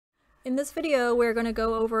In this video, we're going to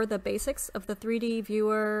go over the basics of the 3D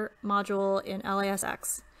Viewer module in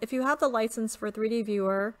LASX. If you have the license for 3D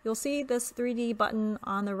Viewer, you'll see this 3D button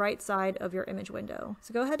on the right side of your image window.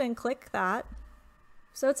 So go ahead and click that.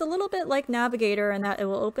 So it's a little bit like Navigator in that it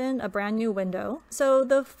will open a brand new window. So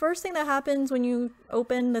the first thing that happens when you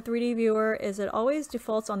open the 3D Viewer is it always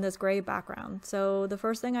defaults on this gray background. So the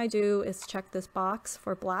first thing I do is check this box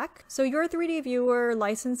for black. So your 3D Viewer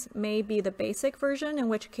license may be the basic version, in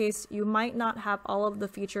which case you might not have all of the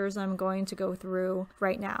features I'm going to go through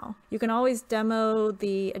right now. You can always demo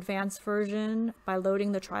the advanced version by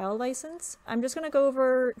loading the trial license. I'm just going to go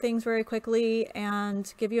over things very quickly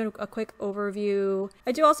and give you a quick overview.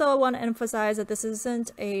 I do also want to emphasize that this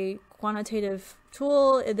isn't a quantitative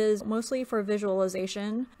tool. It is mostly for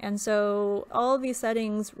visualization, and so all of these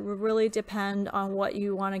settings really depend on what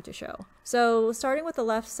you want to show. So starting with the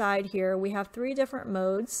left side here, we have three different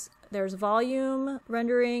modes. There's volume,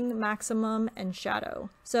 rendering, maximum, and shadow.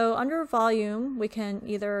 So under volume, we can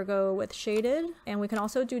either go with shaded, and we can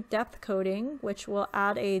also do depth coding, which will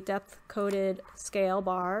add a depth coded scale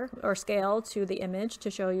bar or scale to the image to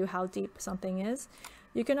show you how deep something is.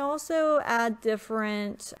 You can also add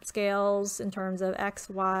different scales in terms of X,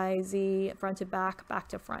 Y, Z, front to back, back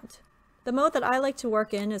to front. The mode that I like to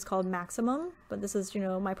work in is called maximum, but this is,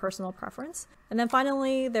 my personal preference. And then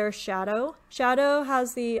finally, there's shadow. Shadow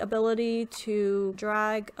has the ability to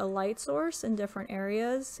drag a light source in different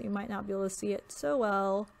areas. You might not be able to see it so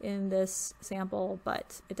well in this sample,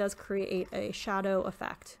 but it does create a shadow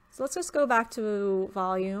effect. So let's just go back to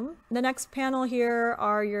volume. The next panel here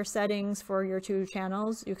are your settings for your two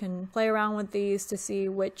channels. You can play around with these to see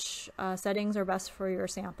which settings are best for your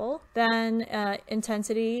sample. Then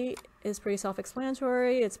intensity is pretty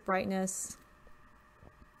self-explanatory. It's brightness.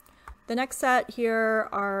 The next set here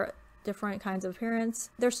are different kinds of appearance.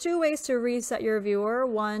 There's two ways to reset your viewer.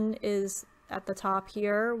 One is at the top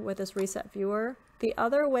here with this reset viewer. The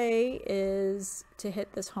other way is to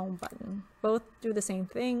hit this home button. Both do the same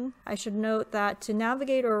thing. I should note that to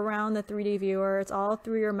navigate around the 3D viewer, it's all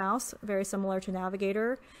through your mouse, very similar to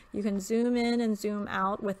Navigator. You can zoom in and zoom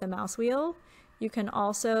out with the mouse wheel. You can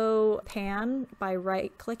also pan by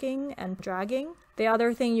right-clicking and dragging. The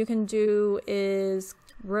other thing you can do is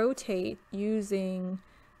rotate using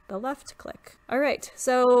the left click. All right,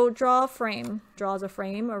 so draw a frame. Draws a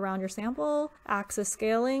frame around your sample. Axis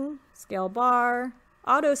scaling, scale bar,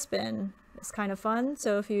 auto spin is kind of fun.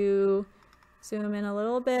 So if you zoom in a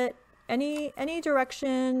little bit, any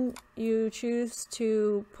direction you choose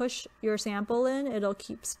to push your sample in, it'll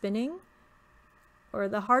keep spinning. Or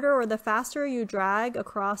the harder or the faster you drag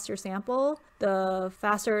across your sample, the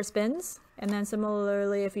faster it spins. And then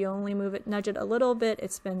similarly, if you only nudge it a little bit,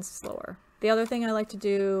 it spins slower. The other thing I like to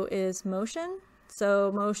do is motion.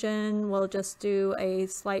 So motion will just do a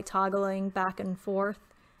slight toggling back and forth.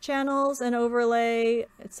 Channels and overlay,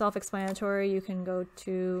 it's self-explanatory. You can go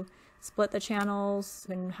to split the channels.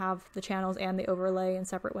 You can have the channels and the overlay in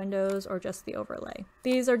separate windows or just the overlay.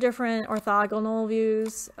 These are different orthogonal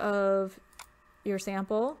views of your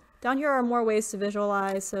sample. Down here are more ways to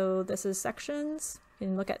visualize. So this is sections. You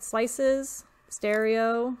can look at slices,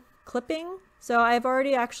 stereo, clipping. So I've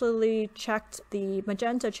already actually checked the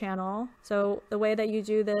magenta channel. So the way that you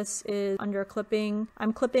do this is under clipping.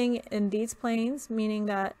 I'm clipping in these planes, meaning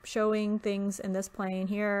that showing things in this plane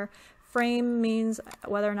here. Frame means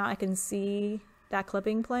whether or not I can see that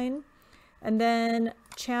clipping plane. And then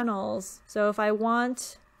channels. So if I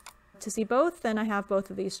want to see both, then I have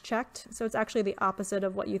both of these checked. So it's actually the opposite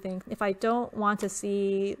of what you think. If I don't want to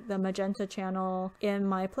see the magenta channel in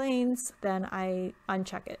my planes, then I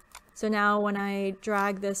uncheck it. So now when I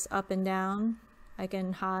drag this up and down, I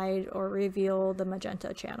can hide or reveal the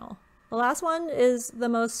magenta channel. The last one is the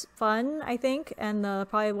most fun, I think, and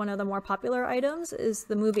probably one of the more popular items is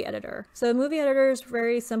the movie editor. So the movie editor is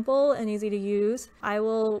very simple and easy to use. I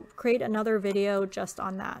will create another video just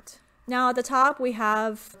on that. Now at the top we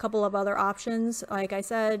have a couple of other options. Like I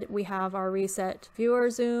said, we have our reset viewer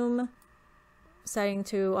zoom, setting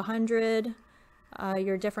to 100.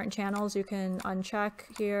 Your different channels you can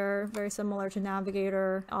uncheck here, very similar to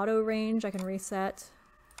Navigator. Auto range, I can reset.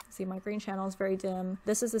 See, my green channel is very dim.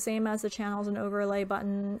 This is the same as the channels and overlay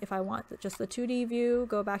button. If I want just the 2D view,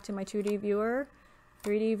 go back to my 2D viewer.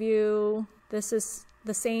 3D view, this is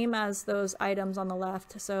the same as those items on the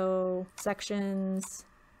left. So sections,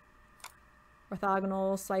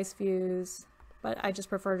 orthogonal, slice views, but I just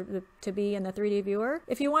prefer to be in the 3D viewer.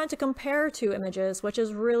 If you wanted to compare two images, which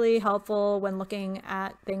is really helpful when looking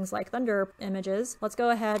at things like Thunder images, let's go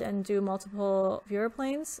ahead and do multiple viewer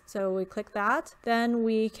planes. So we click that, then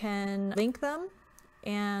we can link them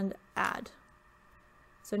and add.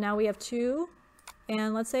 So now we have two,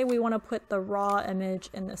 and let's say we want to put the raw image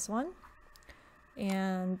in this one.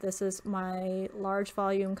 And this is my large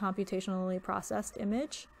volume computationally processed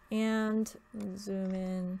image. And zoom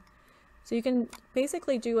in. So you can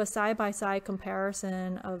basically do a side-by-side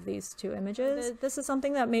comparison of these two images. This is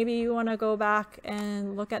something that maybe you want to go back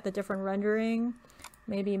and look at the different rendering.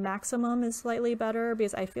 Maybe maximum is slightly better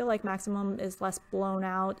because I feel like maximum is less blown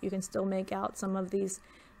out. You can still make out some of these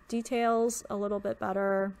details a little bit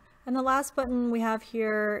better. And the last button we have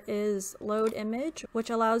here is load image, which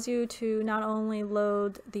allows you to not only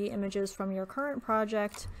load the images from your current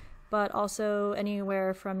project, but also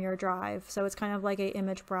anywhere from your drive. So it's kind of like an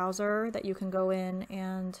image browser that you can go in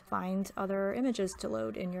and find other images to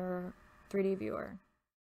load in your 3D viewer.